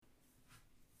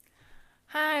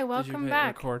Hi, welcome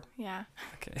back. Record? Yeah,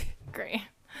 Okay. great.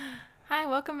 Hi,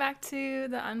 welcome back to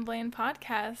the Unblamed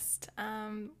podcast.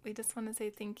 We just want to say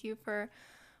thank you for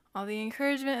all the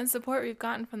encouragement and support we've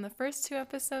gotten from the first two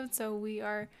episodes. So we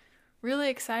are really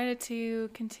excited to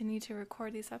continue to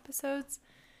record these episodes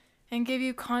and give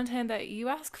you content that you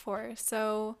ask for.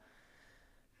 So,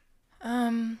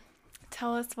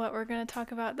 tell us what we're going to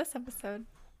talk about this episode.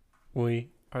 We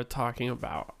are talking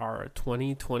about our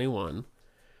 2021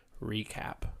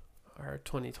 recap, our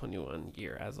 2021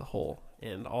 year as a whole,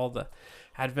 and all the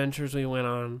adventures we went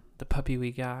on, the puppy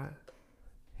we got,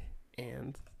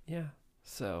 and yeah.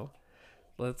 So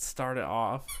let's start it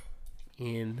off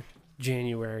in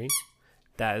January.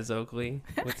 That is Oakley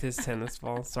with his tennis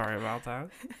ball. Sorry about that.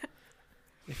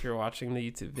 If you're watching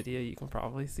the YouTube video, you can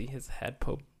probably see his head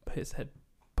pop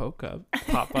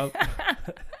up.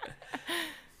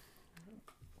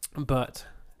 But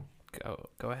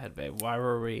go ahead, babe.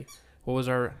 What was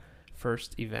our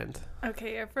first event?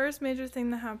 Okay, our first major thing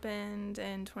that happened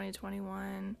in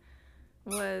 2021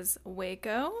 was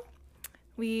Waco.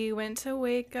 We went to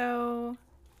Waco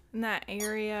in that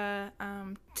area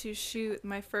to shoot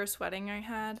my first wedding I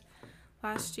had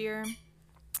last year.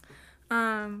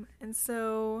 And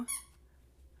so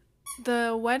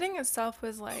the wedding itself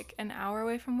was like an hour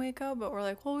away from Waco, but we're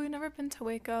like, well, we've never been to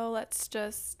Waco. Let's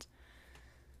just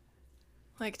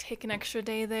like take an extra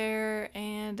day there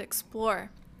and explore.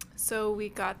 So we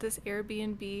got this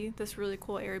Airbnb, this really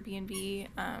cool Airbnb.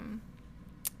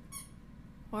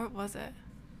 What was it?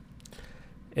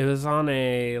 It was on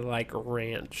a like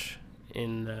ranch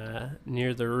in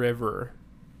near the river,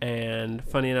 and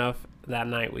funny enough, that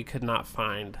night we could not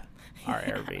find our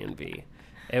Airbnb.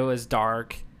 It was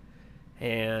dark,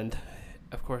 and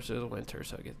of course it was winter,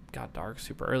 so it got dark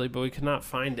super early, but we could not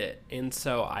find it. And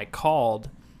so I called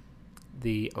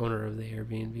the owner of the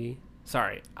Airbnb.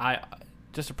 Sorry,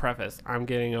 just to preface, I'm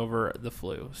getting over the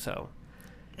flu, so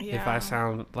if I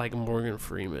sound like Morgan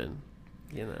Freeman,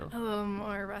 you know, a little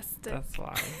more rustic. that's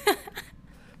why.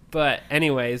 But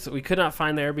anyways, we could not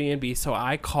find the Airbnb, so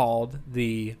I called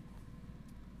the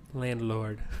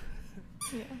landlord.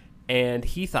 Yeah. And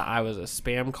he thought I was a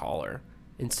spam caller,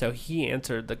 and so he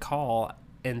answered the call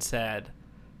and said,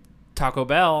 "Taco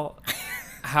Bell,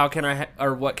 how can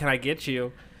what can I get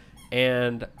you?"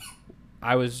 And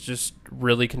I was just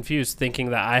really confused,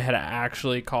 thinking that I had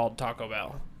actually called Taco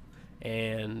Bell.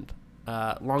 And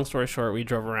long story short, we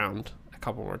drove around a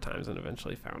couple more times and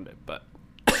eventually found it. But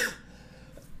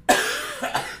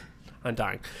I'm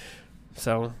dying.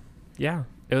 So, yeah,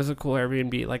 it was a cool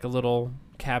Airbnb, like a little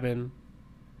cabin.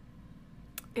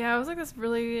 Yeah, it was like this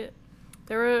really...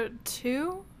 There were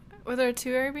two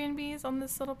Airbnbs on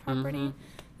this little property? Mm-hmm.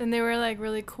 And they were like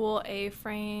really cool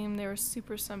A-frame. They were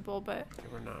super simple, but... They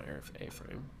were not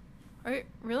A-frame.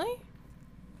 Really?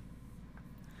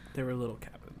 They were little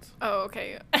cabins. Oh,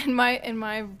 okay. In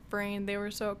my brain, they were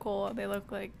so cool. They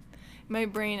look like... In my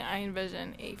brain, I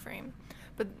envision A-frame.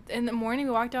 But in the morning,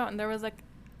 we walked out, and there was like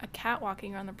a cat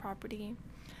walking around the property.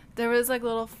 There was like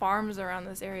little farms around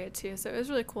this area, too. So it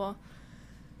was really cool.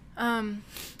 And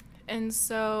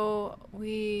so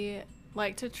we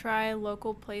like to try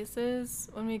local places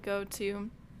when we go to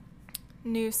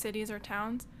new cities or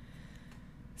towns.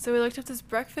 So we looked up this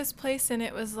breakfast place, and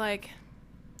it was like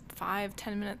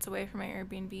 5-10 minutes away from my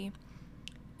Airbnb.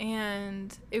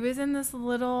 And it was in this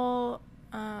little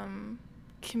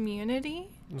community.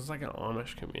 It was like an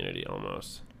Amish community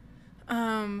almost.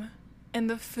 And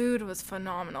the food was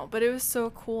phenomenal, but it was so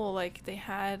cool. Like they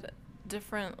had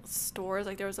different stores.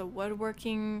 Like there was a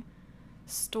woodworking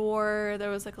store. There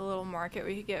was like a little market where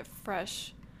you could get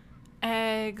fresh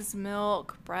eggs,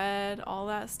 milk, bread, all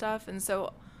that stuff. And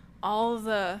so all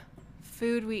the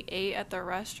food we ate at the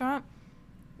restaurant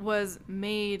was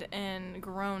made and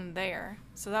grown there.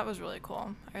 So that was really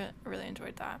cool. I really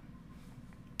enjoyed that.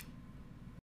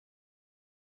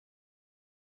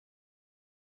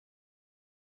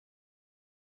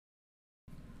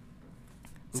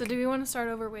 So do we want to start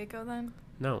over Waco then?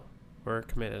 No, we're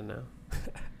committed now.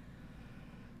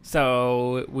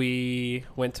 So we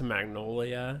went to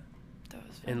Magnolia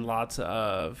and lots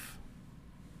of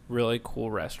really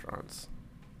cool restaurants.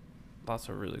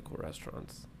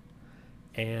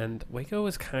 And Waco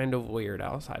was kind of weird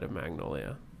outside of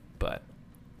Magnolia. But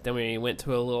then we went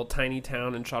to a little tiny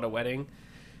town and shot a wedding.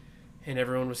 And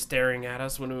everyone was staring at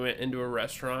us when we went into a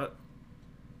restaurant.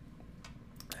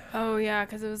 Oh, yeah,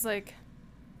 because it was like...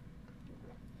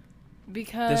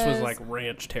 Because this was like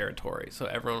ranch territory, so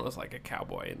everyone was like a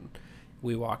cowboy, and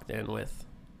we walked in with...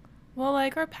 Well,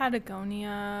 like our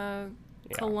Patagonia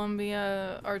Yeah.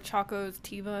 Columbia or Chaco's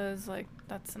Tivas, like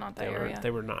that's not that area.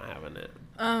 They were not having it.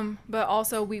 But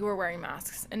also we were wearing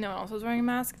masks and no one else was wearing a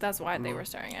mask. That's why they were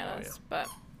staring at us.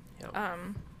 Yeah. But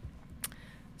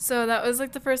so that was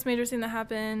like the first major thing that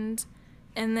happened.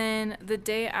 And then the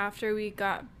day after we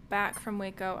got back from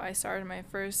Waco, I started my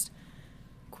first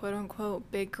quote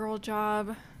unquote big girl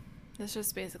job. It's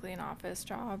just basically an office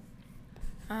job.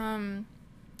 And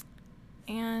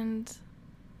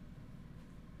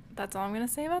that's all I'm going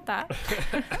to say about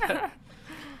that.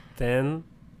 Then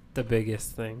the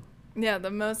biggest thing. Yeah,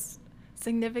 the most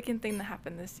significant thing that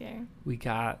happened this year. We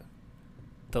got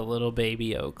the little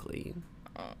baby Oakley.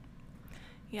 Oh.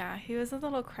 Yeah, he was a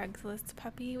little Craigslist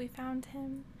puppy. We found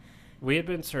him. We had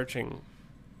been searching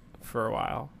for a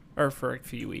while, or for a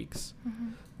few weeks,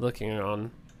 looking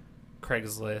on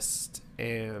Craigslist,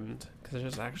 and because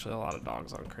there's actually a lot of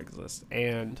dogs on Craigslist,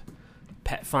 and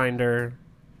Pet Finder,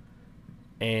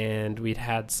 and we'd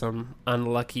had some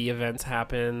unlucky events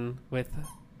happen with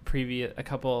a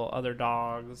couple other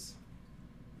dogs.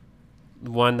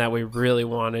 One that we really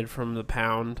wanted from the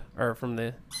pound, or from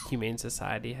the Humane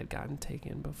Society, had gotten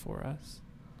taken before us.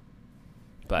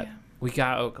 But we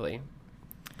got Oakley.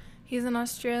 He's an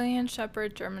Australian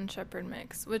Shepherd, German Shepherd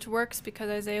mix, which works because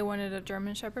Isaiah wanted a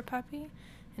German Shepherd puppy,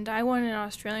 and I wanted an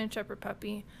Australian Shepherd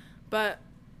puppy, but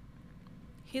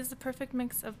he's the perfect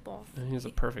mix of both. And he's a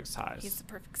perfect size. He's the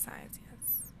perfect size,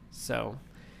 yes. So,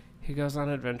 he goes on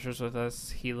adventures with us.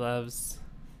 He loves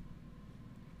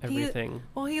everything.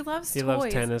 He loves toys. He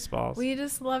loves tennis balls. We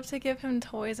just love to give him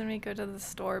toys when we go to the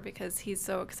store because he's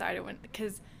so excited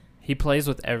because he plays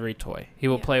with every toy. He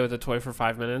will play with a toy for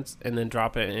 5 minutes and then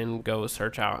drop it and go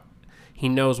search out. He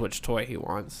knows which toy he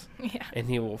wants. Yeah. And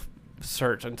he will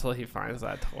search until he finds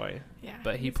that toy. Yeah.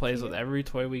 But he plays with every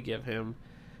toy we give him,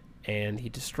 and he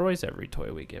destroys every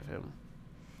toy we give him.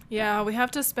 Yeah, we have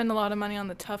to spend a lot of money on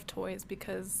the tough toys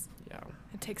because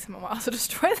it takes him a while to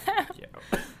destroy them. Yeah.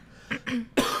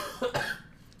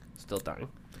 Still dying.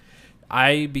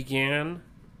 I began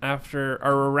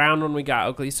around when we got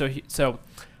Oakley. So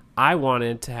I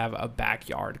wanted to have a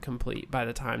backyard complete by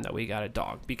the time that we got a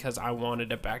dog because I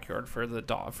wanted a backyard for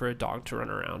a dog to run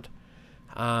around.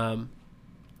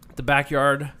 The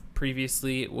backyard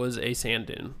previously was a sand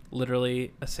dune,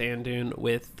 literally a sand dune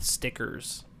with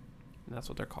stickers. And that's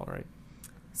what they're called, right?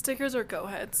 Stickers or go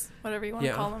heads, whatever you want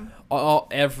to call them. All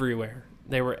everywhere.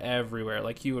 They were everywhere.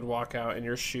 Like you would walk out and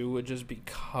your shoe would just be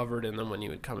covered in them when you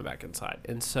would come back inside.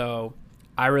 And so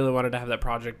I really wanted to have that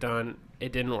project done.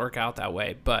 It didn't work out that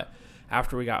way. But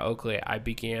after we got Oakley, I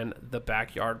began the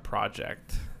backyard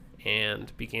project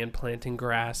and began planting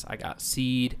grass. I got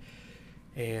seed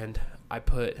and I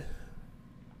put,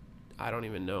 I don't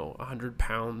even know, 100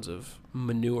 pounds of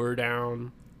manure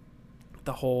down.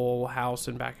 The whole house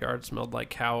and backyard smelled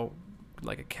like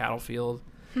a cattle field.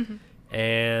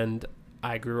 And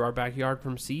I grew our backyard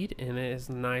from seed, and it is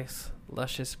nice,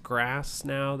 luscious grass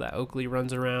now that Oakley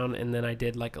runs around. And then I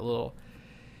did like a little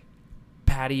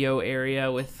patio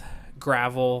area with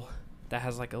gravel that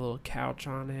has like a little couch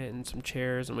on it and some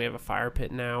chairs, and we have a fire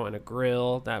pit now and a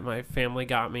grill that my family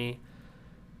got me.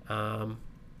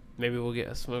 Maybe we'll get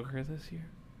a smoker this year.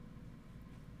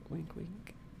 Wink,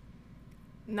 wink.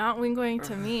 Not wink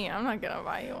to me. I'm not going to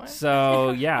buy you one. So,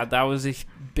 yeah, that was a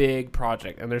big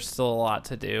project, and there's still a lot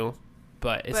to do.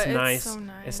 But it's nice. So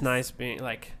nice. It's nice being,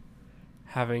 like,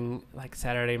 having, like,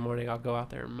 Saturday morning, I'll go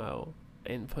out there and mow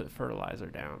and put fertilizer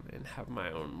down and have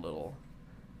my own little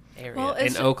area. Well,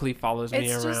 and Oakley follows me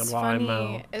around while I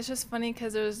mow. It's just funny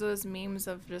because there's those memes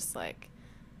of just, like,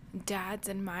 dads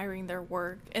admiring their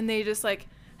work, and they just, like,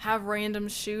 have random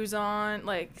shoes on,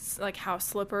 like house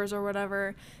slippers or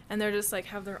whatever, and they're just like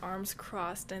have their arms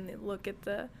crossed and they look at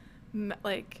the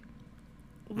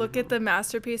at the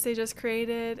masterpiece they just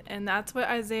created. And that's what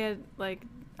Isaiah, like,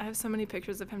 I have so many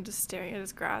pictures of him just staring at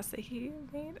his grass that he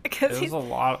made because it was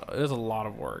a lot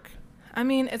of work. I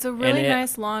mean, it's a really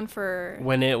nice lawn for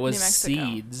when it was New Mexico.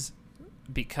 Seeds,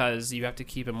 because you have to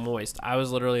keep it moist. I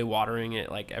was literally watering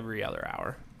it like every other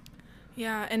hour.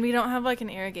 Yeah, and we don't have, like, an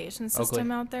irrigation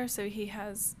system out there, so he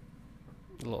has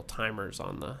little timers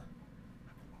on the...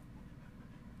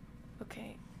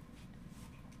 Okay.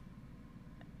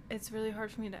 It's really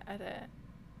hard for me to edit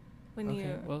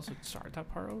well, so start that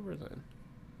part over then.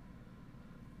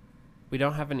 We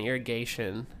don't have an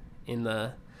irrigation in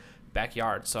the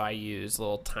backyard, so I use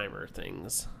little timer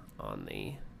things on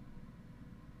the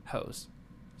hose,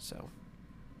 so...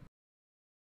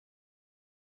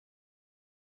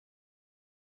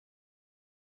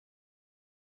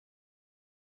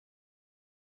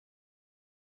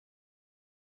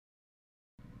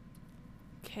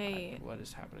 Okay. What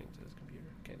is happening to this computer?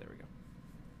 Okay, there we go.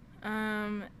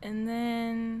 And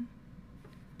then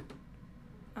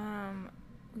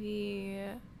we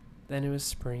Then it was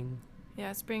spring.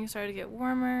 yeah, spring started to get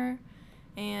warmer,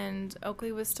 and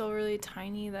Oakley was still really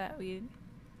tiny that we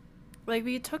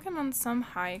took him on some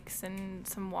hikes and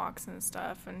some walks and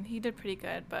stuff, and he did pretty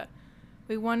good, but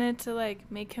we wanted to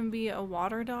make him be a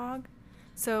water dog.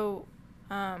 So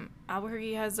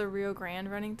Albuquerque has the Rio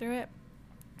Grande running through it.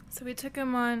 So we took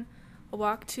him on a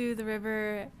walk to the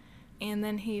river, and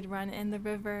then he'd run in the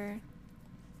river.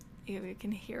 You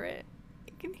can hear it.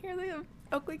 You can hear the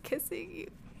Oakley kissing you.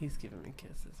 He's giving me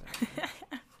kisses.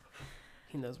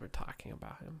 He knows we're talking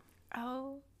about him.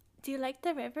 Oh, do you like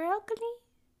the river, Oakley?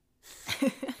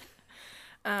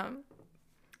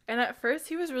 And at first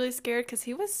he was really scared because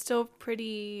he was still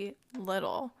pretty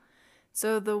little.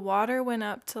 So the water went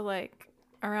up to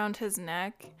around his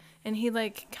neck, and he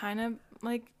kind of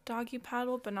doggy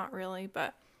paddled, but not really.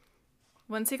 But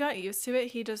once he got used to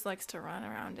it, he just likes to run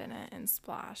around in it and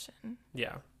splash. And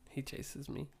yeah, he chases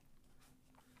me.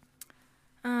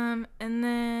 And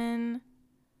then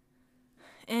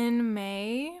in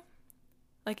May,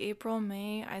 April,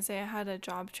 May, Isaiah had a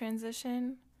job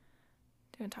transition.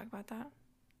 Do you want to talk about that?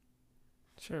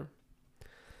 Sure.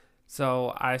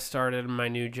 So I started my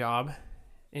new job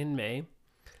in May,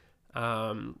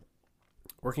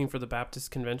 working for the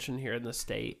Baptist Convention here in the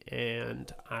state,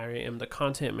 and I am the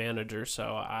content manager. So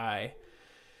I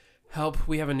help.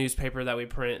 We have a newspaper that we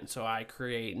print, so I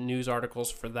create news articles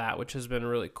for that, which has been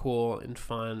really cool and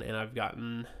fun. And I've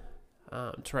gotten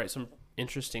to write some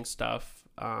interesting stuff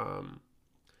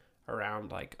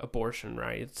around abortion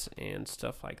rights and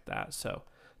stuff like that. So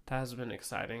that has been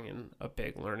exciting and a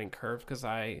big learning curve because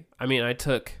I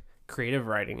took creative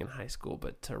writing in high school,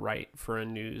 but to write for a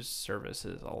news service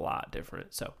is a lot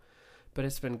different. So, but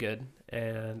it's been good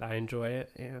and I enjoy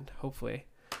it, and hopefully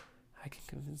I can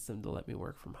convince them to let me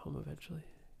work from home eventually,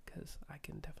 because I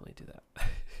can definitely do that.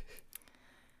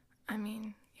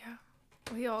 Yeah,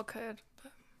 we all could.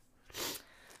 But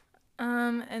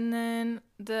and then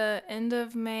the end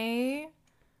of May,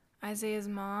 Isaiah's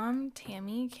mom,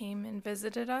 Tammy, came and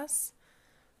visited us.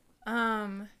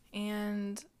 And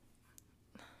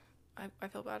I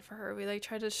feel bad for her. We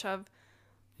tried to shove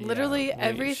literally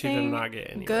everything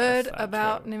good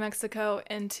about New Mexico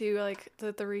into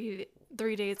the three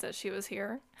days that she was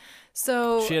here.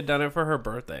 So she had done it for her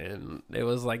birthday, and it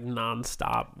was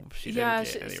nonstop. She didn't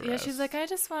get any rest. Yeah, she's I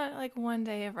just want 1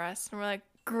 day of rest, and we're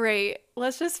great.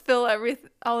 Let's just fill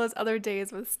all those other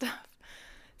days with stuff.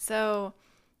 So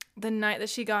the night that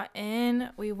she got in,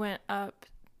 we went up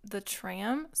the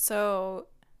tram. So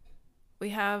we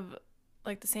have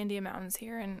the Sandia Mountains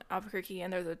here in Albuquerque,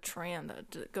 and there's a tram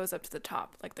that goes up to the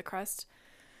top, the crest.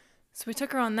 So we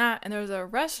took her on that, and there was a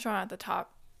restaurant at the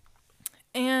top,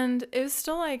 and it was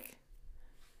still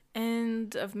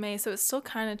end of May, so it's still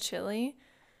kind of chilly.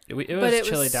 It was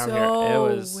chilly down here.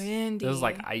 It was windy. It was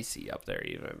icy up there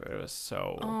even. It was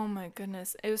so. Oh my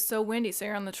goodness, it was so windy. So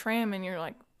you're on the tram, and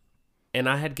you're And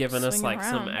I had given us around.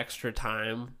 Some extra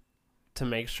time to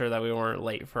make sure that we weren't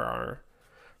late for our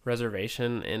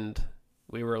reservation, and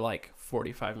we were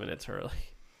 45 minutes early.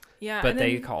 Yeah. But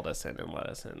they called us in and let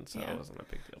us in, so it wasn't a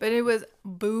big deal. But it was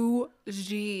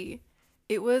bougie.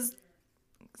 It was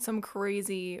some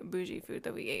crazy bougie food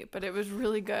that we ate, but it was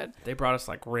really good. They brought us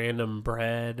random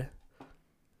bread.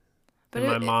 But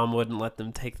my mom wouldn't let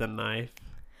them take the knife.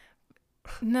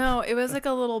 No, it was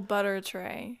a little butter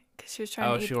tray. Cause she was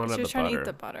trying to eat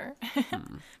the butter.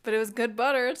 But it was good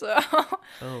butter, so.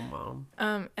 Oh, Mom.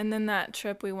 And then that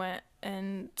trip we went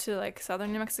into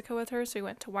southern New Mexico with her. So we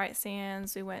went to White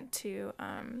Sands. We went to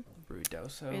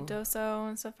Ruidoso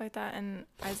and stuff like that. And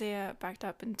Isaiah backed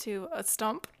up into a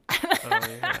stump. Oh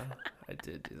yeah, I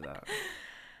did do that.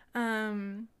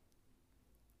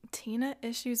 Tina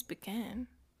issues begin.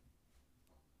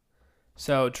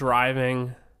 So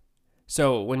driving.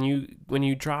 So when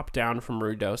you drop down from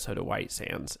Ruidoso to White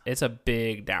Sands, it's a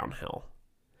big downhill.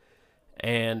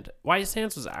 And White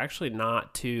Sands was actually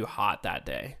not too hot that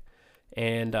day.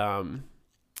 And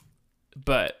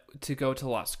but to go to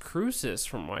Las Cruces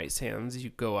from White Sands, you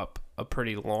go up a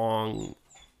pretty long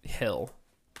hill.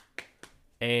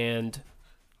 And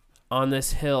on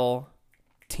this hill,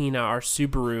 Tina, our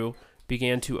Subaru,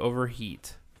 began to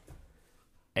overheat.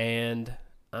 And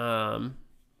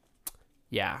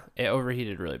yeah, it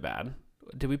overheated really bad.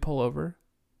 Did we pull over?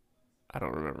 I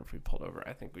don't remember if we pulled over.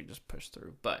 I think we just pushed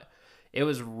through. But it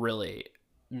was really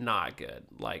not good.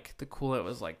 The coolant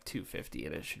was 250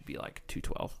 and it should be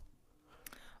 212.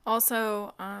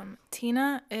 Also,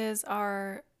 Tina is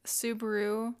our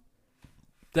Subaru.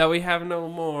 That we have no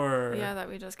more. Yeah, that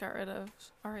we just got rid of.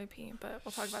 R.I.P. But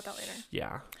we'll talk about that later.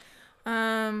 Yeah.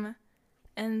 And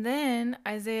then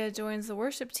Isaiah joins the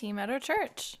worship team at our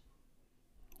church.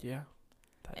 Yeah.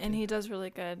 And he does really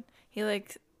good.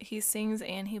 He sings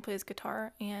and he plays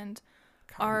guitar, and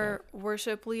Kinda. our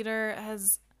worship leader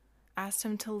has asked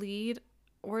him to lead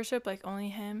worship, like only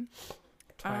him.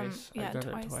 Twice. Yeah, I've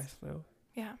done twice. it twice now.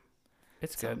 Yeah.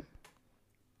 It's good.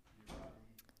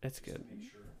 It's good.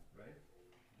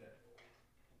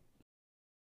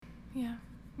 Yeah.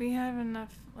 We have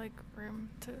enough like room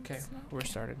to Okay, smoke. we're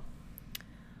starting.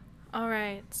 All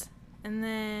right. And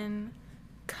then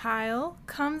Kyle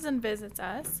comes and visits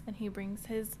us, and he brings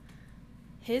his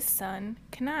son,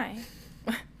 Kanai.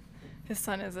 His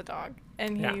son is a dog,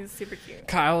 and Yeah. he's super cute.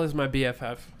 Kyle is my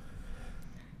BFF.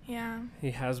 Yeah.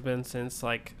 He has been since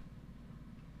like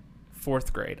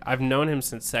 4th grade. I've known him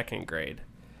since 2nd grade.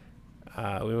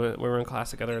 We were in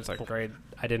class together in 2nd grade.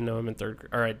 I didn't know him in 3rd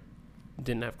grade, or I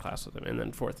didn't have class with him. And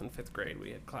then 4th and 5th grade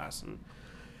we had class and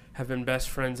have been best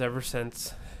friends ever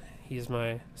since. He's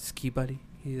my ski buddy.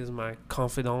 He is my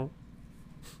confidant.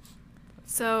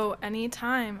 So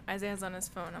anytime Isaiah's on his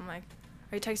phone, I'm like,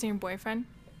 "Are you texting your boyfriend?"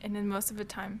 And then most of the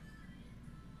time,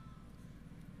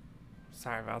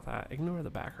 Sorry about that. Ignore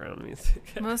the background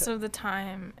music. most of the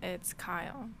time, it's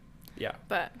Kyle. Yeah.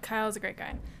 But Kyle's a great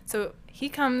guy. So he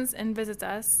comes and visits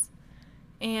us,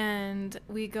 and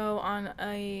we go on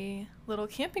a little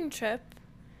camping trip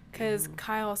because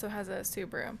Kyle also has a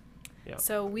Subaru. Yeah.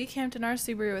 So we camped in our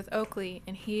Subaru with Oakley,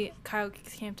 and Kyle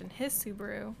camped in his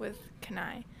Subaru with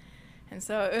Kanai. And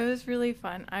so it was really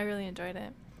fun. I really enjoyed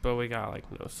it. But we got like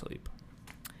no sleep.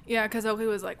 Yeah, because Oakley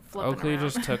was like flipping Oakley around.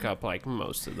 just took up like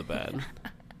most of the bed.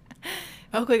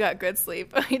 Oakley got good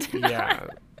sleep. He did not. Yeah.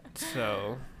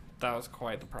 So that was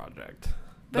quite the project.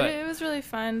 But it was really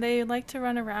fun. They like to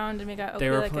run around, and we got Oakley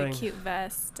like a cute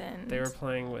vest. And They were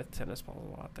playing with tennis balls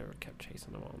a lot. They were kept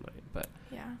chasing them all night. But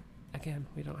yeah. again,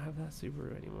 we don't have that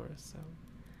Subaru anymore. So.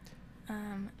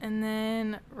 And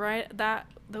then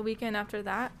the weekend after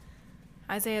that,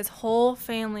 Isaiah's whole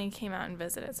family came out and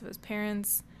visited. So his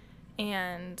parents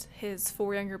and his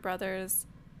 4 younger brothers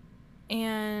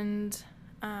and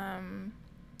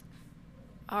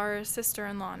our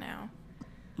sister-in-law now.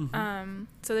 Mm-hmm.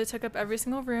 So they took up every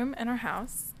single room in our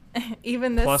house,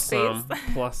 even this Plus space.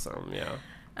 plus some, yeah.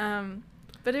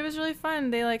 But it was really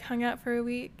fun. They like hung out for a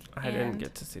week. I didn't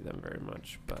get to see them very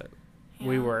much, but yeah.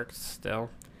 we worked still.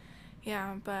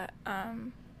 Yeah, but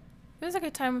it was a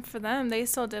good time for them. They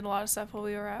still did a lot of stuff while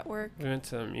we were at work. We went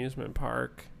to the amusement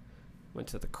park, went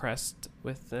to the Crest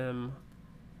with them.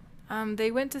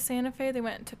 They went to Santa Fe. They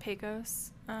went to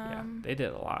Pecos. Yeah, they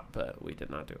did a lot, but we did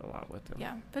not do a lot with them.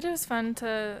 Yeah, but it was fun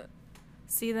to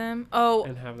see them. Oh,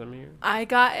 and have them here. I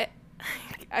got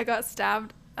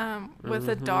stabbed with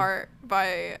a dart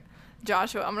by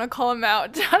Joshua. I'm gonna call him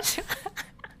out, Joshua.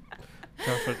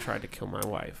 Joshua tried to kill my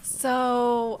wife.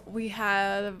 So we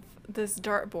have this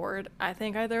dartboard. I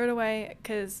think I threw it away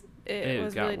because it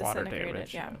was got really water disintegrated.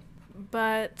 damage, Yeah,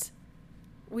 but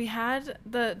we had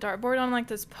the dartboard on like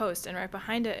this post, and right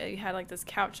behind it, you had like this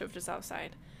couch of just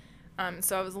outside.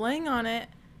 So I was laying on it,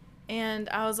 and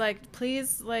I was like,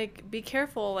 "Please, like, be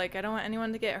careful. Like, I don't want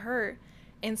anyone to get hurt."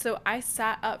 And so I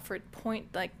sat up for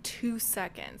 2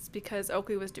 seconds because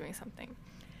Oakley was doing something,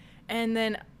 and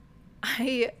then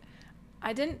I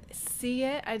didn't see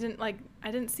it. I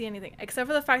didn't see anything except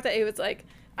for the fact that it was like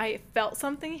I felt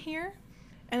something here,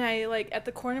 and I like at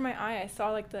the corner of my eye I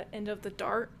saw like the end of the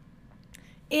dart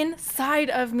inside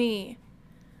of me.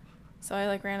 So I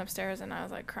like ran upstairs and I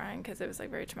was like crying because it was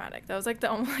like very traumatic. That was like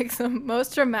the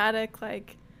most traumatic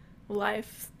like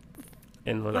life.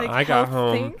 And when like, I got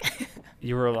home, thing.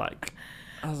 you were like,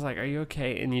 I was like, "Are you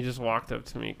okay?" And you just walked up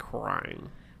to me crying.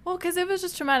 Well, because it was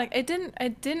just traumatic. It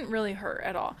didn't really hurt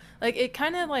at all. Like it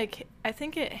kind of like I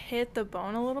think it hit the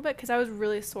bone a little bit because I was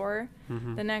really sore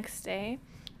the next day.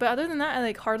 But other than that, I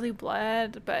like hardly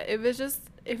bled. But it was just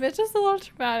a little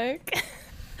traumatic.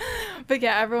 But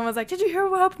yeah, everyone was like, "Did you hear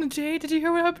what happened to Jade? Did you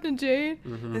hear what happened to Jade?"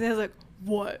 And I was like,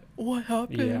 "What? What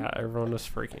happened?" Yeah, everyone was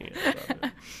freaking out about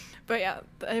it. But yeah,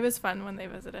 it was fun when they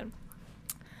visited.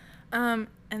 And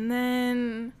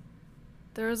then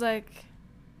there was like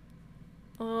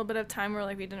a little bit of time where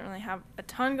like we didn't really have a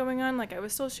ton going on. Like I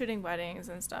was still shooting weddings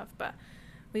and stuff, but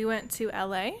we went to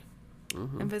LA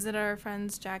and visited our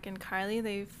friends Jack and Kylie.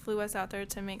 They flew us out there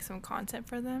to make some content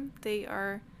for them. They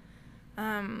are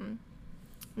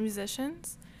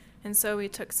musicians, and so we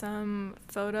took some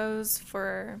photos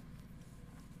for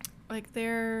like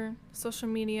their social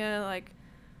media, like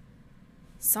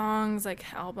songs,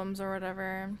 like albums or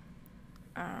whatever.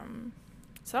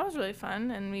 So that was really fun,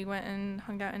 and we went and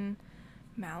hung out in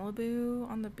Malibu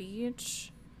on the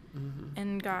beach.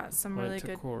 and got some Went really to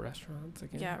good, cool restaurants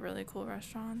again. yeah, really cool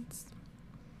restaurants.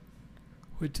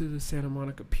 Went to the Santa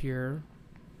Monica Pier.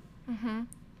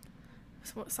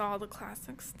 Saw all the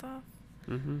classic stuff.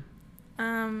 Mm-hmm.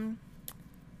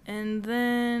 And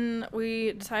then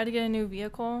we decided to get a new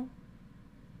vehicle,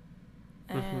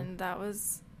 and that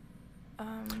was.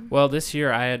 Well, this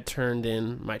year I had turned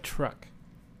in my truck.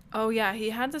 Oh yeah,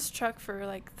 he had this truck for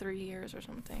like 3 years or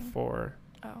something. Oh.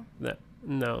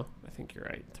 No, I think you're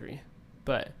right, 3.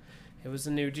 But it was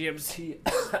a new GMC.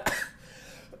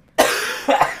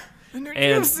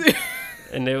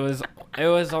 And it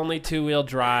was only 2-wheel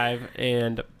drive,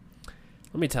 and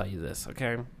let me tell you this,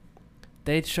 okay?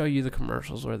 They'd show you the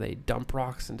commercials where they dump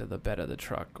rocks into the bed of the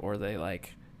truck, or they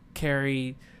like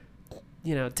carry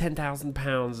 10,000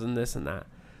 pounds and this and that.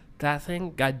 That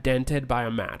thing got dented by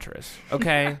a mattress,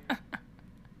 okay?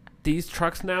 These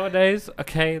trucks nowadays,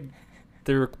 okay,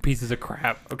 they're pieces of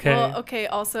crap, okay? Well, okay,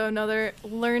 also another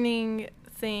learning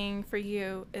thing for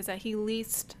you is that he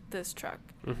leased this truck.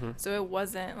 So it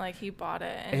wasn't like he bought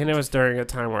it. And it was during a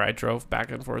time where I drove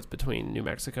back and forth between New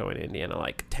Mexico and Indiana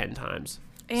like 10 times.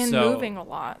 And moving a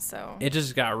lot, so. It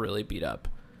just got really beat up.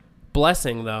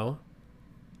 Blessing, though,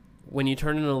 when you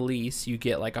turn in a lease, you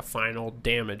get like a final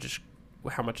damage,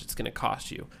 how much it's going to cost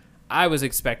you. I was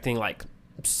expecting like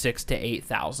 $6,000 to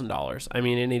 $8,000. I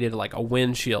mean, it needed like a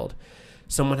windshield.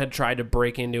 Someone had tried to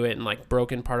break into it and like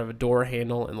broken part of a door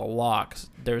handle and the locks.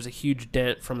 There was a huge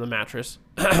dent from the mattress.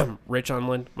 Rich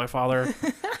Unland, my father.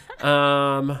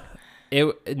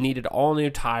 It needed all new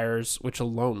tires, which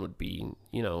alone would be,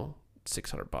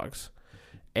 $600.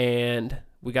 And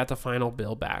we got the final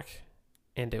bill back,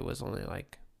 and it was only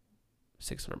like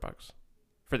 $600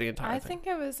 for the entire thing. I think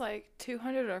it was like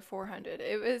 200 or 400.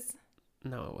 It was.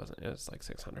 No, it wasn't. It was like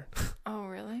 600. Oh,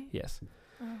 really? Yes.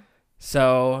 Oh.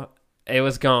 So it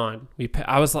was gone.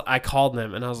 I called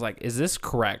them and I was like, "Is this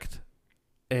correct?"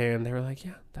 And they were like,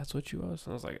 "Yeah, that's what you owe us."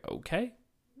 And I was like, "Okay,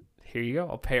 here you go.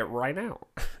 I'll pay it right now."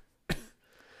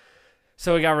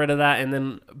 So we got rid of that,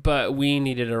 but we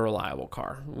needed a reliable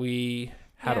car. We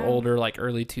had older, like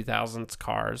early 2000s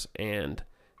cars and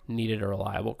needed a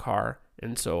reliable car.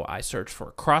 And so I searched for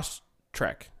a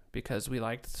Crosstrek because we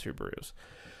liked Subarus.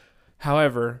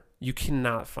 However, you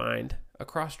cannot find a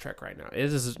Crosstrek right now. It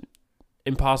is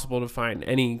impossible to find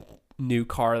any new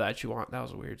car that you want. That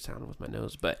was a weird sound with my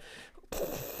nose, but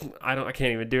I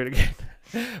can't even do it again.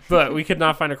 But we could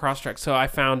not find a Crosstrek. So I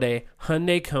found a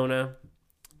Hyundai Kona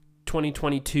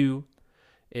 2022.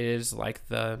 It is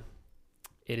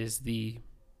the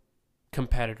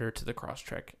competitor to the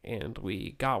Crosstrek, and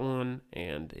we got one,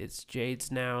 and it's Jade's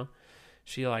now.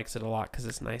 She likes it a lot because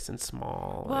it's nice and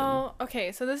small. Well,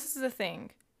 okay, so this is the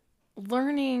thing.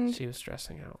 Learning. She was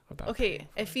stressing out about. Okay,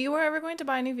 if you are ever going to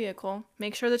buy a new vehicle,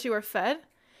 make sure that you are fed,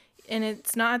 and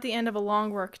it's not at the end of a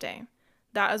long work day.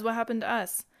 That is what happened to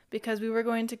us, because we were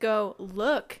going to go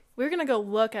look. We were going to go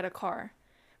look at a car.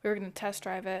 We were going to test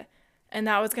drive it. And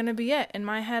that was going to be it. In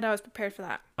my head, I was prepared for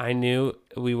that. I knew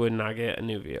we would not get a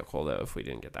new vehicle, though, if we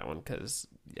didn't get that one. Because,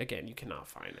 again, you cannot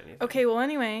find anything. Okay, well,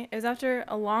 anyway, it was after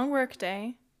a long work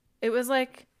day. It was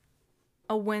like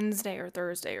a Wednesday or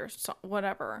Thursday or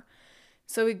whatever.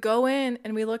 So we go in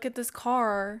and we look at this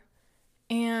car.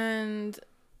 And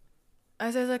I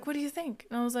was like, "What do you think?"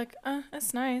 And I was like,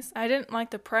 "That's nice." I didn't like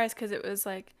the price because it was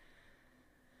like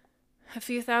a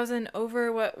few thousand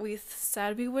over what we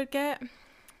said we would get.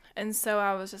 And so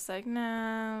I was just like,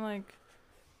 nah, like,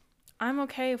 I'm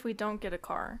okay if we don't get a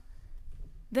car.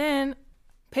 Then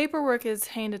paperwork is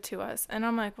handed to us, and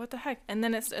I'm like, what the heck? And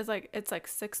then it's like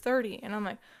 6:30, and I'm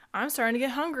like, I'm starting to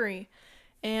get hungry.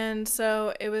 And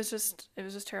so it was just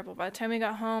terrible. By the time we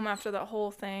got home after that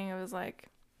whole thing, it was like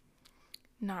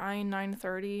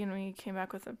 9:30, and we came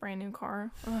back with a brand new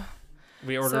car. Ugh.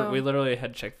 We literally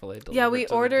had Chick-fil-A delivered. Yeah, we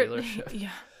ordered. The dealership.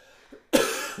 Yeah.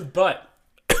 But.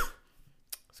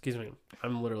 Excuse me,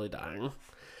 I'm literally dying.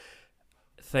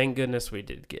 Thank goodness we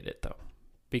did get it, though,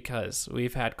 because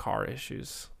we've had car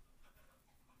issues.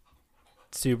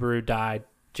 Subaru died.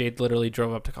 Jade literally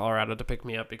drove up to Colorado to pick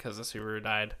me up because the Subaru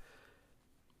died.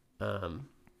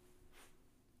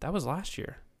 That was last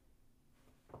year.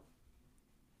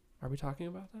 Are we talking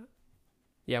about that?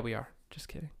 Yeah, we are. Just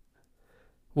kidding.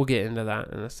 We'll get into that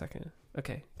in a second.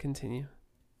 Okay, continue.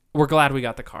 We're glad we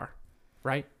got the car,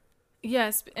 right?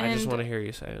 Yes, and I just want to hear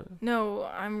you say it. No,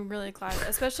 I'm really glad,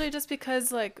 especially just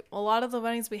because like a lot of the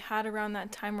weddings we had around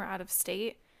that time were out of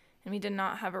state, and we did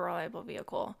not have a reliable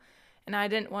vehicle, and I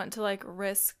didn't want to like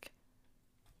risk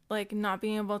like not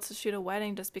being able to shoot a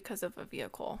wedding just because of a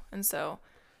vehicle, and so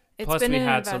it's Plus been we an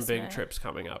had investment. some big trips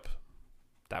coming up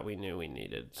that we knew we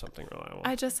needed something reliable.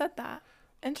 I just said that.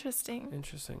 Interesting.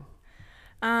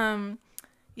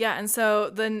 Yeah, and so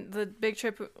the big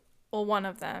trip, well, one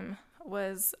of them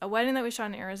was a wedding that we shot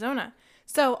in Arizona.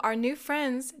 So our new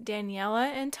friends, Daniela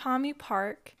and Tommy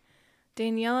Park.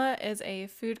 Daniela is a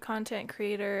food content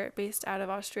creator based out of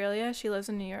Australia. She lives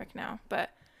in New York now,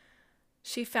 but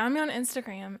she found me on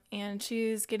Instagram, and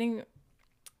she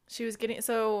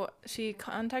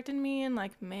contacted me in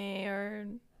like May or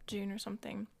June or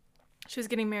something. She was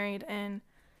getting married in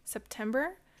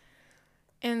September.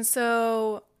 And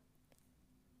so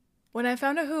when I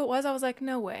found out who it was, I was like,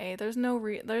 no way. There's no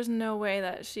way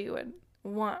that she would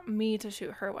want me to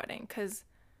shoot her wedding, because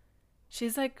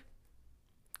she's like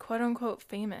quote unquote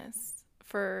famous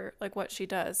for like what she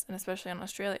does, and especially in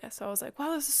Australia. So I was like,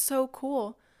 wow, this is so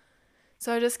cool.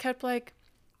 So I just kept like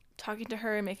talking to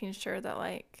her and making sure that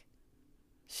like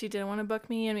she didn't want to book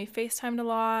me, and we FaceTimed a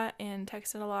lot and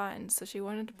texted a lot, and so she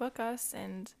wanted to book us.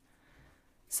 And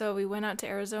so we went out to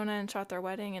Arizona and shot their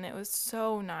wedding, and it was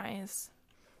so nice.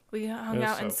 We hung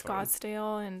out in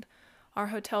Scottsdale, and our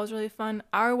hotel was really fun.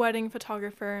 Our wedding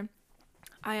photographer,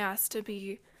 I asked to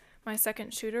be my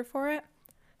second shooter for it.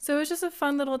 So it was just a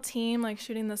fun little team like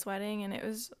shooting this wedding, and it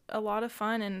was a lot of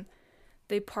fun, and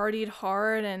they partied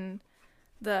hard, and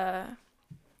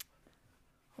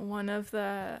one of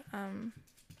the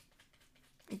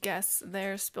guests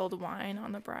there spilled wine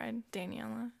on the bride,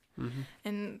 Daniela. Mm-hmm.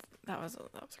 And that was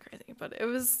crazy, but it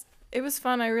was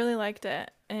fun. I really liked it,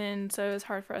 and so it was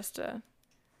hard for us to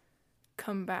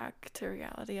come back to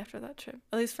reality after that trip.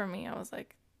 At least for me, I was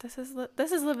like, this is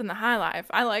living the high life.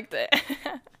 I liked it.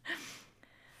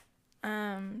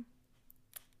 And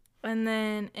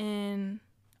then in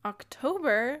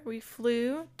October, we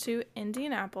flew to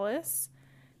Indianapolis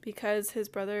because his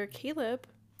brother Caleb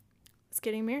was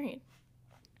getting married.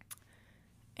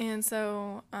 And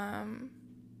so,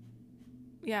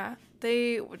 yeah,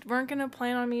 they weren't going to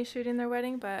plan on me shooting their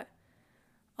wedding, but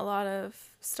a lot of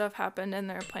stuff happened in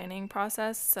their planning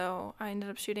process, so I ended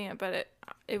up shooting it, but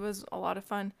it was a lot of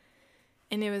fun.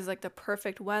 And it was like the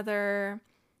perfect weather.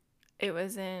 It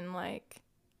was in like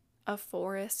a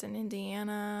forest in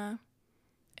Indiana,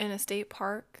 in a state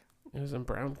park. It was in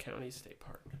Brown County State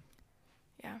Park.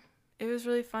 Yeah, it was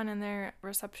really fun, and their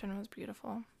reception was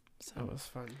beautiful. So it was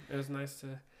fun. It was nice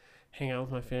to hang out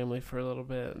with my family for a little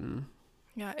bit. And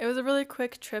yeah, it was a really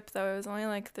quick trip, though. It was only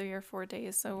like 3 or 4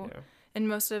 days, so yeah. And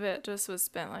most of it just was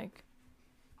spent like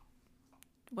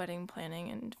wedding planning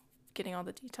and getting all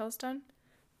the details done.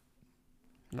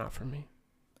 Not for me.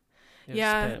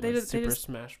 Yeah, they just Super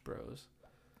Smash Bros.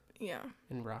 Yeah.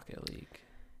 In Rocket League.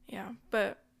 Yeah,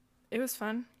 but it was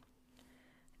fun.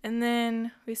 And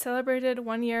then we celebrated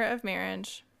 1 year of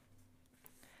marriage.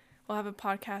 We'll have a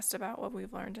podcast about what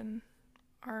we've learned in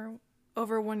our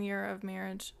over 1 year of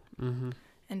marriage. Mm-hmm.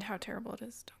 And how terrible it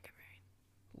is. Don't get married.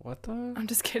 What the? I'm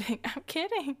just kidding. I'm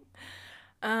kidding.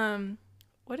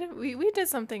 What did we did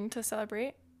something to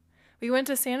celebrate. We went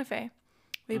to Santa Fe.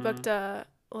 We booked a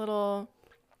little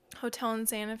hotel in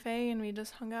Santa Fe, and we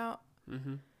just hung out.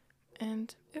 Mm-hmm.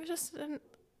 And it was just a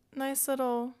nice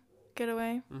little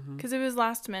getaway because it was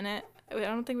last minute. I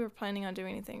don't think we were planning on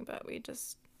doing anything, but we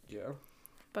just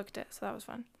booked it, so that was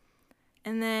fun.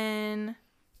 And then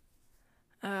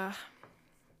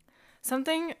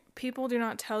something people do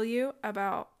not tell you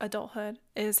about adulthood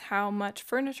is how much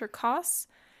furniture costs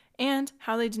and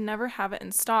how they never have it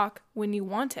in stock when you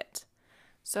want it.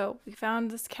 So we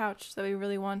found this couch that we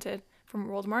really wanted from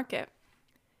World Market,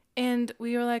 and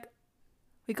we were like,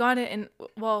 we got it in,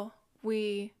 well,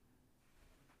 we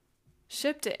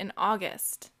shipped it in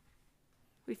August.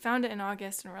 We found it in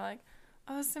August, and we're like,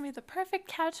 oh, this is going to be the perfect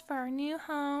couch for our new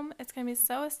home. It's going to be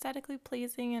so aesthetically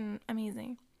pleasing and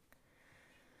amazing.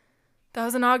 That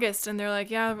was in August, and they're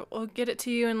like, yeah, we'll get it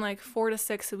to you in like 4 to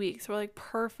 6 weeks. We're like,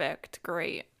 perfect,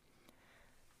 great.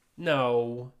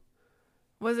 No.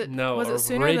 Was it? No, was it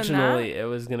sooner than that? Originally it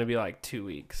was going to be like 2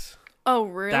 weeks. Oh,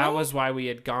 really? That was why we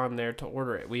had gone there to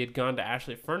order it. We had gone to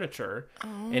Ashley Furniture,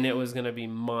 and it was going to be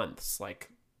months,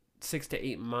 like 6 to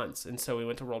 8 months. And so we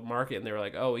went to World Market, and they were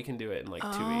like, oh, we can do it in like 2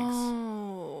 weeks.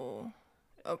 Oh,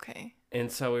 okay.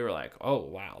 And so we were like, oh,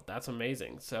 wow, that's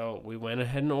amazing. So we went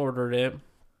ahead and ordered it.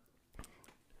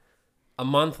 A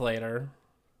month later,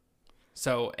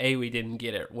 so we didn't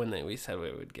get it when we said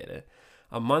we would get it.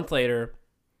 A month later,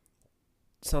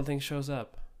 something shows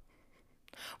up.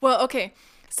 Well, okay,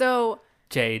 so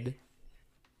Jade.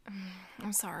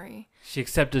 I'm sorry. She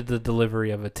accepted the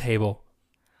delivery of a table.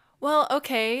 Well,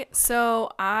 okay, so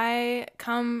I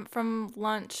come from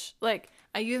lunch, like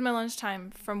I use my lunchtime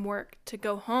from work to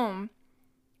go home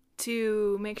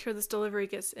to make sure this delivery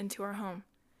gets into our home.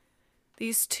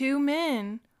 These two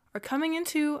men are coming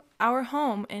into our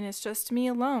home and it's just me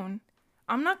alone,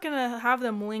 I'm not going to have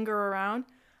them linger around.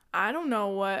 I don't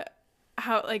know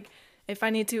if I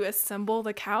need to assemble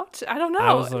the couch. I don't know.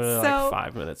 I was literally like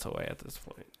 5 minutes away at this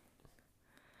point.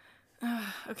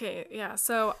 Okay, yeah.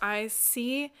 So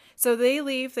they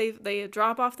leave, they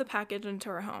drop off the package into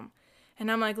our home.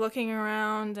 And I'm like looking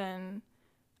around and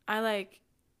I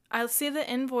see the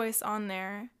invoice on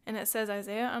there and it says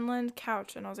Isaiah Unland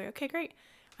couch. And I was like, okay, great.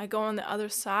 I go on the other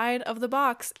side of the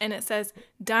box and it says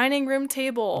dining room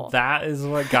table. That is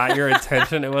what got your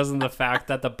attention. It wasn't the fact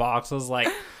that the box was like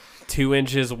 2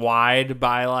 inches wide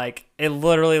by like, it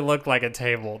literally looked like a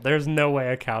table. There's no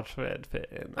way a couch would fit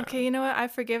in there. Okay, you know what?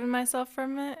 I've forgiven myself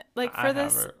from it. Like for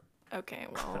this. Haven't. Okay,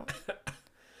 well.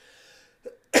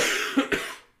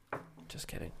 Just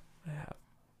kidding. I have.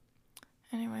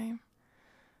 Anyway.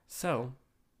 So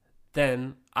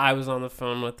then I was on the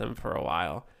phone with them for a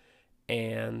while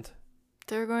and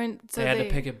they had to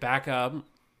pick it back up.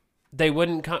 They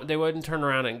wouldn't turn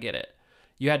around and get it.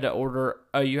 You had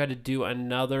to do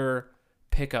another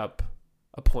pickup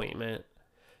appointment.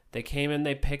 They came in,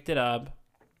 they picked it up,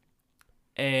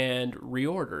 and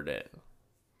reordered it.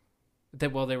 They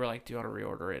were like, do you want to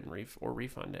reorder it or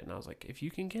refund it? And I was like, if you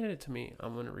can get it to me,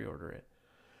 I'm going to reorder it.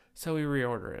 So we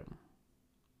reorder it.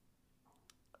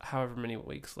 However many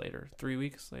weeks later, 3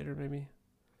 weeks later maybe.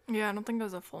 Yeah, I don't think it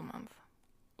was a full month.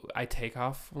 I take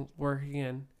off work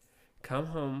again, come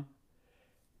home,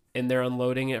 and they're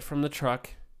unloading it from the truck,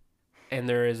 and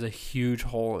there is a huge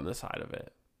hole in the side of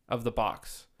it, of the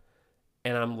box.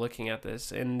 And I'm looking at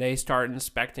this, and they start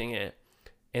inspecting it,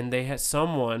 and they had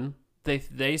someone,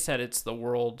 they said it's the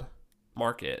World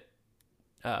Market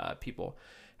people,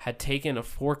 had taken a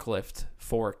forklift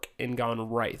fork and gone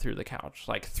right through the couch,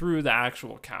 like through the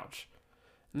actual couch.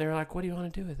 And they're like, what do you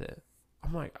want to do with it?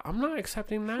 I'm like, I'm not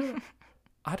accepting that.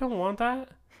 I don't want that.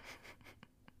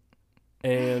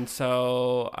 And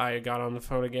so I got on the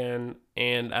phone again,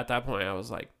 and at that point I was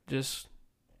like,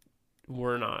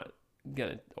 we're not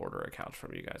going to order a couch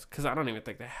from you guys, because I don't even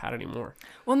think they had any more.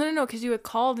 Well, no, because you had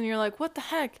called and you're like, what the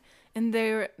heck? And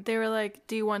they were like,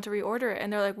 do you want to reorder it?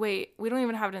 And they're like, wait, we don't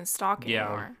even have it in stock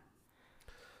anymore.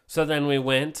 So then we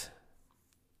went,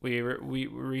 we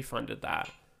refunded that,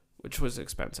 which was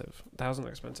expensive. That was an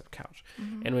expensive couch.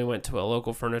 Mm-hmm. And we went to a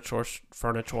local furniture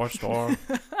store,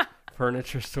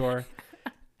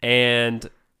 and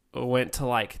went to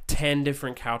like 10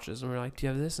 different couches. And we were like, do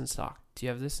you have this in stock? Do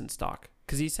you have this in stock?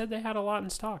 Because he said they had a lot in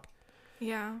stock.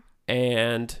 Yeah.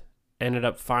 And ended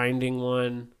up finding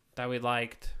one that we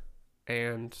liked.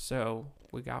 And so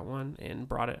we got one and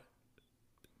brought it.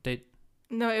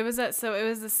 No, it was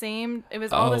the same. It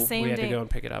was all the same day. We had to go and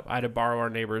pick it up. I had to borrow our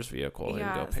neighbor's vehicle and go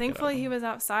pick it up. Thankfully he was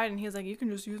outside and he was like, you can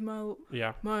just use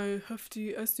my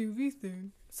hefty SUV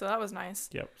thing. So that was nice.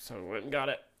 Yep. So we went and got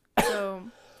it.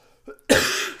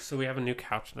 So we have a new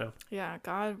couch now. Yeah,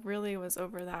 God really was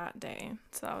over that day.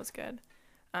 So that was good.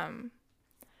 And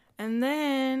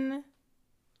then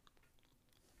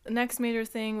the next major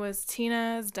thing was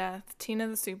Tina's death. Tina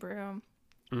the Subaru.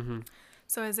 Mm-hmm.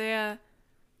 So Isaiah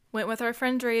went with our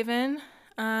friend Draven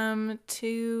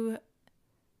to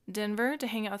Denver to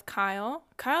hang out with Kyle.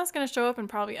 Kyle's going to show up in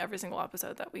probably every single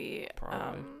episode that we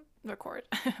record.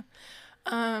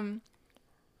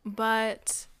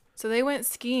 But so they went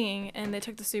skiing and they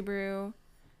took the Subaru.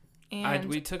 And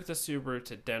we took the Subaru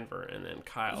to Denver, and then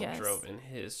Kyle drove in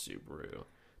his Subaru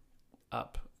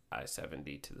up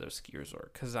I-70 to the ski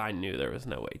resort, because I knew there was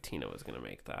no way Tina was going to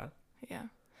make that. Yeah.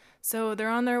 So they're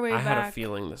on their way back. I had a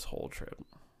feeling this whole trip.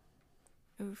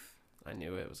 Oof. I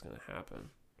knew it was going to happen.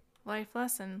 Life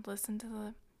lesson. Listen to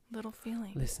the little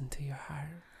feeling. Listen to your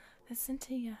heart. Listen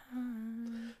to your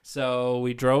heart. So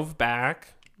we drove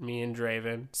back, me and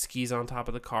Draven, skis on top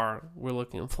of the car. We're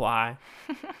looking fly.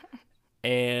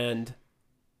 And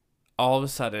all of a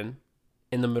sudden,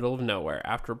 in the middle of nowhere,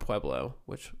 after Pueblo,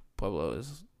 which Pueblo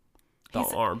is the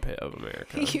armpit of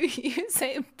America. You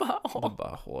say butthole. The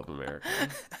butthole of America.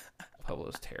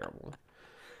 Pueblo's terrible.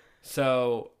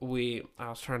 So I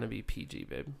was trying to be PG,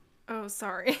 babe. Oh,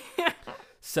 sorry.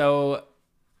 So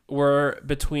we're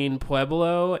between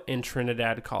Pueblo and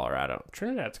Trinidad, Colorado.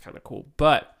 Trinidad's kind of cool,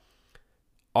 but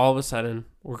all of a sudden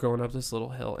we're going up this little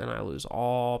hill and I lose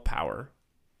all power.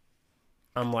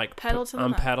 I'm like, pedal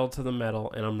to the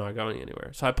metal and I'm not going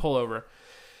anywhere. So I pull over.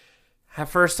 At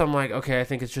first I'm like, okay, I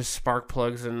think it's just spark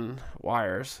plugs and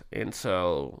wires. And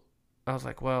so I was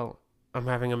like, well, I'm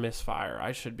having a misfire.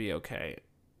 I should be okay.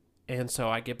 And so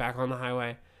I get back on the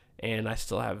highway and I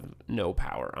still have no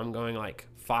power. I'm going like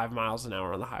 5 miles an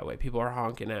hour on the highway. People are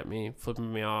honking at me,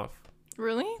 flipping me off.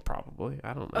 Really? Probably.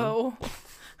 I don't know. Oh.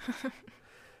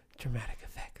 Dramatic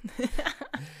effect.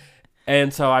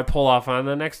 And so I pull off on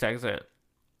the next exit.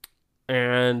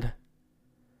 And,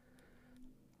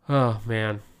 oh,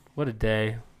 man, what a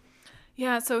day.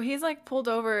 Yeah, so he's like pulled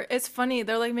over. It's funny.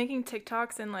 They're like making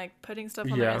TikToks and like putting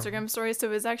stuff on their Instagram stories. So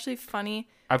it was actually funny.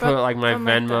 I put like my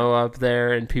Venmo up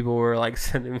there and people were like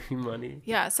sending me money.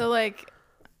 Yeah, so like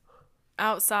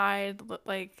outside,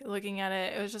 like looking at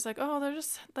it, it was just like, oh, they're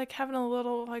just like having a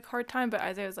little like hard time. But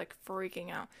Isaiah was like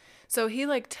freaking out. So he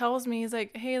like tells me, he's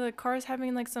like, hey, the car's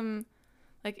having like some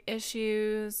like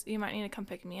issues. You might need to come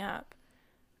pick me up.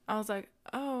 I was like,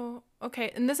 oh,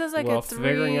 okay. And this is like a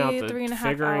 3.5 hour.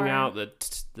 Figuring out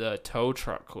the tow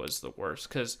truck was the worst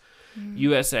because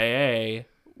USAA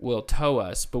will tow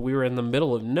us, but we were in the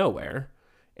middle of nowhere.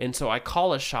 And so I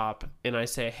call a shop and I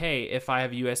say, hey, if I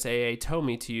have USAA tow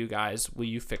me to you guys, will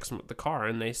you fix the car?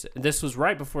 And they said, this was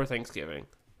right before Thanksgiving.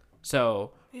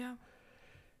 So, yeah.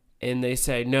 And they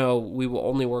say, no, we will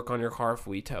only work on your car if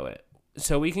we tow it.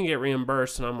 So we can get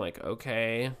reimbursed. And I'm like,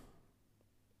 okay.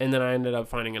 And then I ended up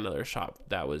finding another shop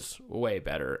that was way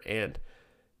better. And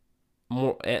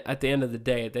more at the end of the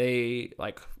day, they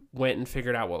like went and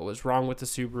figured out what was wrong with the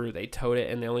Subaru. They towed it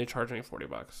and they only charged me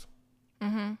 $40.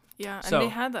 Mm-hmm. Yeah, and they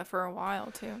had that for a while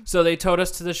too. So they towed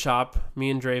us to the shop, me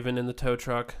and Draven in the tow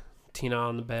truck, Tina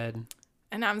on the bed.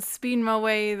 And I'm speeding my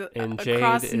way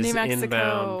across New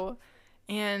Mexico.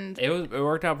 And it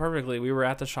worked out perfectly. We were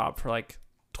at the shop for like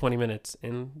 20 minutes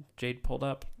and Jade pulled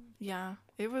up. Yeah,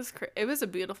 it was a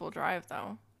beautiful drive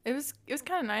though. It was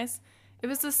kind of nice. It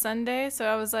was a Sunday, so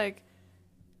I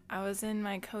was in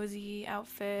my cozy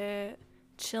outfit,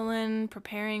 chilling,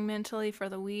 preparing mentally for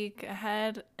the week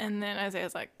ahead, and then Isaiah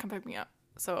was like, come pick me up.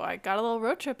 So I got a little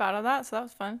road trip out of that, so that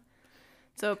was fun.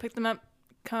 So pick them up,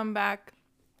 come back.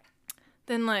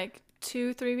 Then like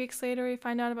 2-3 weeks later, we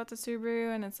find out about the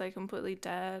Subaru, and it's like completely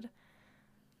dead.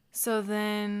 So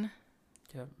then...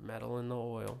 Yeah, metal in the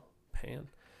oil pan.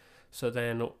 So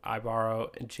then I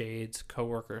borrow Jade's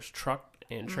coworker's truck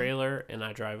and trailer, and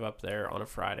I drive up there on a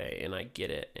Friday, and I get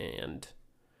it and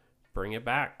bring it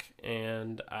back.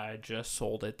 And I just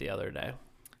sold it the other day.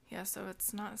 Yeah, so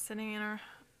it's not sitting in our...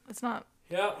 It's not...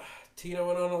 Yeah, Tina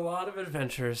went on a lot of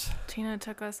adventures. Tina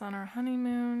took us on our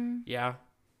honeymoon. Yeah.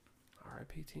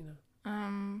 R.I.P. Tina.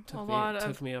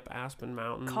 Took me up Aspen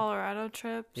Mountain. Colorado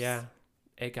trips. Yeah.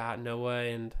 It got Noah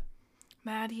and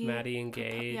Maddie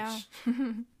engaged.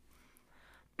 Yeah.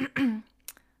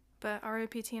 But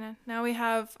R.I.P. Tina. Now we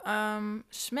have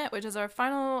Schmidt, which is our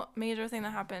final major thing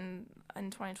that happened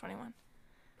in 2021.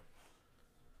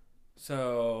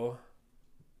 So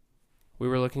we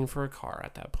were looking for a car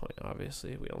at that point,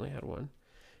 obviously. We only had one.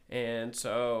 And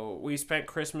so we spent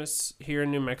Christmas here in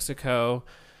New Mexico,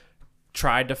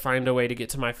 tried to find a way to get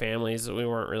to my family's. We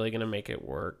weren't really going to make it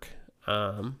work.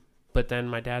 But then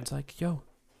my dad's like, yo,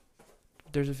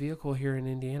 there's a vehicle here in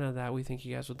Indiana that we think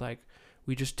you guys would like.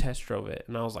 We just test drove it.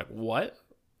 And I was like, what?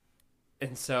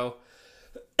 And so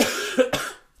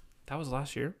that was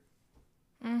last year.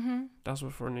 Mm-hmm. That was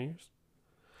before New Year's.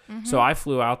 Mm-hmm. So I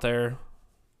flew out there.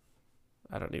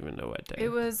 I don't even know what day.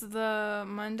 It was the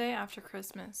Monday after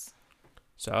Christmas.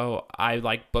 So I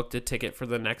like booked a ticket for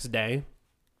the next day.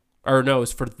 Or no, it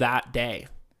was for that day.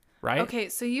 Right? Okay,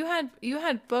 so you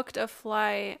had booked a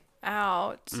flight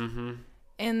out. Mm-hmm.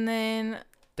 And then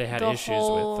they had issues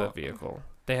with the vehicle.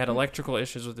 They had electrical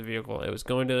issues with the vehicle. It was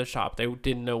going to the shop. They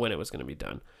didn't know when it was going to be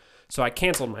done. So I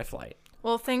canceled my flight.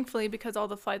 Well, thankfully, because all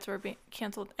the flights were being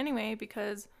canceled anyway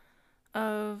because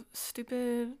of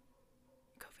stupid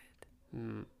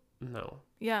COVID. No.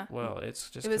 Yeah. Well, it's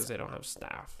just because they don't have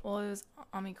staff. Well, it was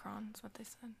Omicron is what they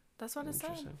said. That's what it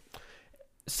said.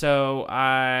 So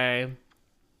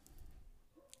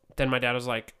then my dad was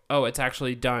like, oh, it's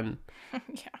actually done.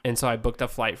 Yeah. And so I booked a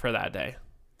flight for that day.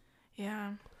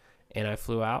 Yeah. And I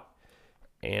flew out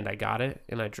and I got it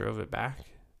and I drove it back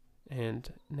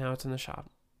and now it's in the shop.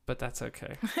 But that's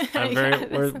okay.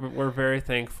 We're very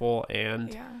thankful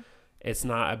and it's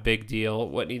not a big deal.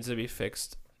 What needs to be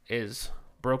fixed is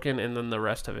broken and then the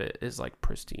rest of it is like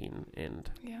pristine and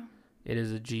it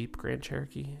is a Jeep Grand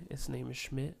Cherokee. Its name is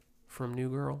Schmidt from New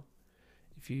Girl.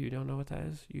 If you don't know what that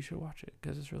is, you should watch it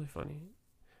because it's really funny.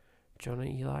 Jonah,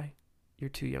 Eli, you're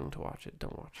too young to watch it.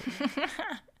 Don't watch it.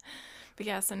 But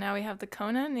yeah, so now we have the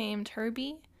Kona named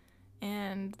Herbie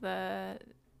and the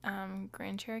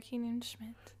Grand Cherokee named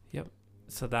Schmidt. Yep.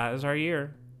 So that is our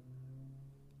year.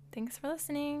 Thanks for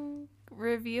listening.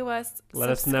 Review us. Let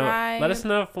us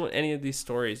know if any of these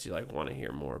stories you like want to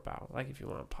hear more about. Like if you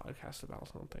want a podcast about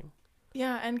something.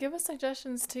 Yeah, and give us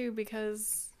suggestions too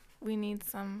because we need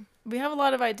some. We have a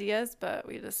lot of ideas, but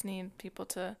we just need people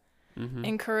to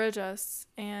encourage us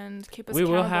and keep us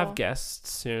accountable. We will have guests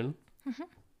soon. Mm-hmm.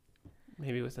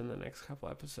 maybe within the next couple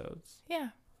episodes. Yeah.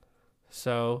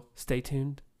 So stay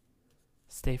tuned,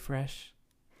 stay fresh,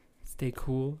 stay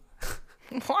cool.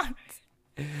 What?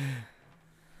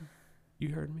 You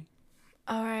heard me.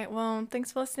 All right. Well,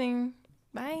 thanks for listening.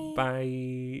 Bye.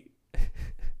 Bye.